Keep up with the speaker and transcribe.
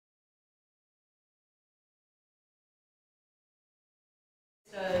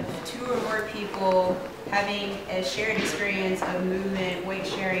Two or more people having a shared experience of movement, weight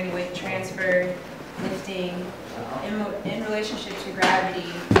sharing, weight transfer, lifting, in relationship to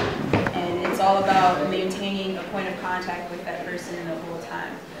gravity, and it's all about maintaining a point of contact with that person the whole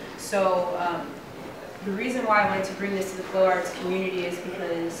time. So the reason why I wanted to bring this to the flow arts community is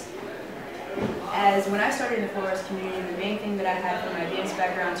because when I started in the flow arts community, the main thing that I had from my dance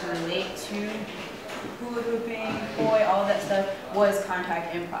background to relate to hula hooping, poi, all of that stuff was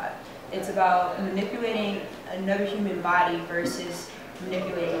contact improv. It's about manipulating another human body versus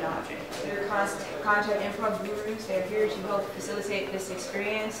manipulating an object. They're contact improv gurus. They're here to help facilitate this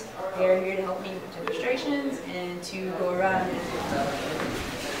experience. They're here to help me with demonstrations and to go around and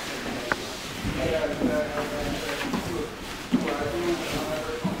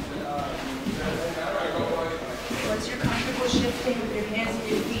once you're comfortable shifting with your hands and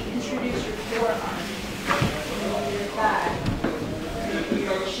your feet, introduce your forearm, your thigh,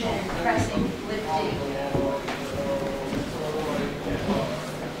 your chin, pressing, lifting.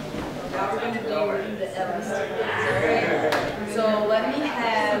 Now we're going to do the L's. Alright? So let me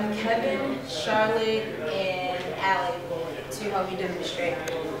have Kevin, Charlotte, and Alec to help me demonstrate.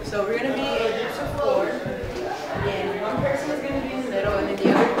 So we're going to be a group of four, and one person is going to be in the middle, and then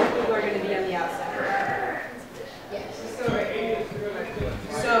the other people are going to be on the outside.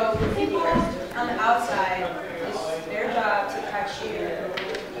 So the people on the outside, it's their job to catch you,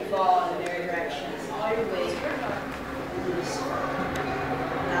 you fall in their direction. All your weight.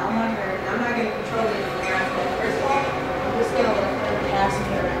 Now I'm not going to control it first of all. I'm just going to let them pass me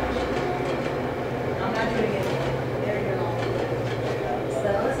around. I'm not doing it. There we go. So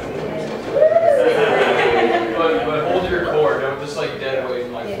let's do it. But hold your core. Don't just like dead weight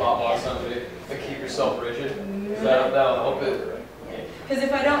and like flop off somebody. Like keep yourself rigid. That'll help it. Because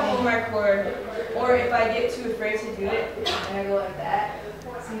if I don't hold my core, or if I get too afraid to do it, and I go like that,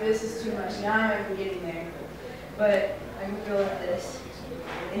 see, this is too much. Now I'm even getting there. But I can go like this.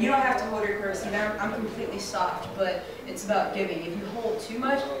 And you don't have to hold your core. See, now I'm completely soft, but it's about giving. If you hold too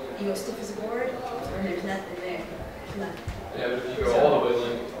much, you go stiff as a board, and there's nothing there. Yeah, but if you go all the way,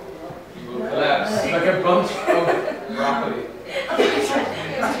 like, you will collapse like a bunch of broccoli.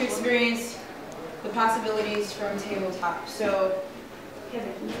 To experience the possibilities from tabletop. So,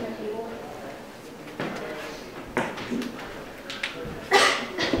 Kevin, can you see my table?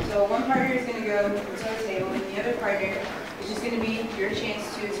 So one partner is going to go to the table, and the other partner is just going to be your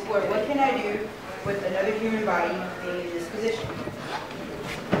chance to explore what can I do with another human body being in this position.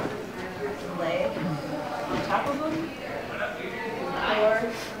 Leg on top of them, or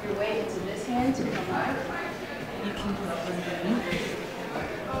your weight into this hand to come up. You can do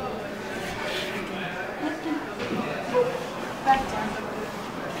it back down.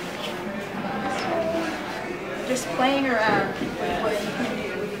 Just playing around with what you can do.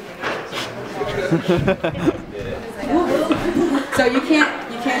 So you can't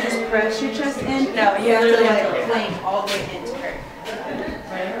just press your chest in. No, you have to like plane all the way into her.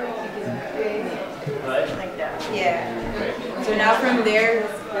 Like that. Yeah. So now from there,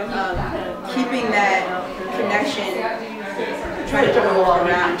 keeping that connection, try to go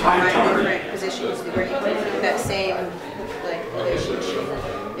around, find different positions where you can keep that same like relationship.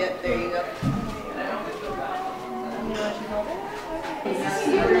 Yep, there you go.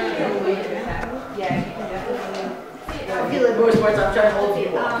 Yeah, you can definitely. I feel like more sports, I'm trying to hold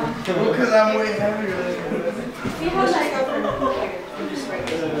people. Well, because I'm way heavier than you. See how I go from here? I'm just right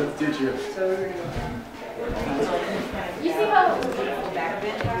here. Teacher. So we're going to You see how back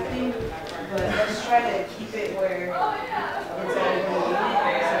bend happening, but let's try to keep it where it's all moving.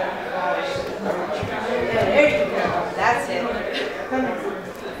 Yeah, there you go. That's it.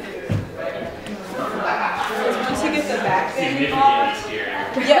 Once you get the back bend involved,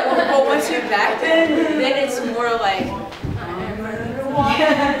 yeah, well, once you back bend, then it's more like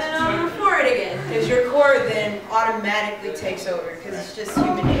and then forward again, because your core then automatically takes over, because it's just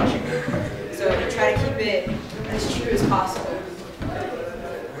human nature. So we try to keep it as true as possible.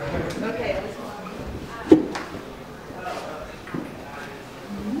 Okay, let's move on.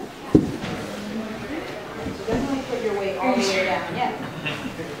 So definitely put your weight all the way down. Yeah.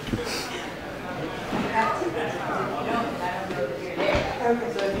 You have to. If you don't, I don't know that you're there. Okay.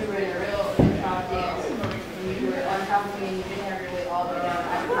 So if you were in a real improv dance and you were uncomfortable and you didn't have your weight all the way down,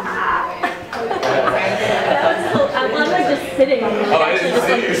 I wouldn't I'm like just sitting. Oh, I didn't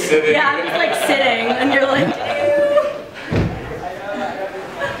see you sitting. Yeah, I'm just like sitting, and you're like, ew.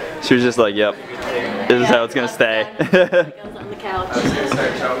 She was just like, yep, this is how it's gonna stay. I was on the couch. I was gonna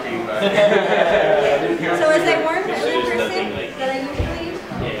start choking, but So as they weren't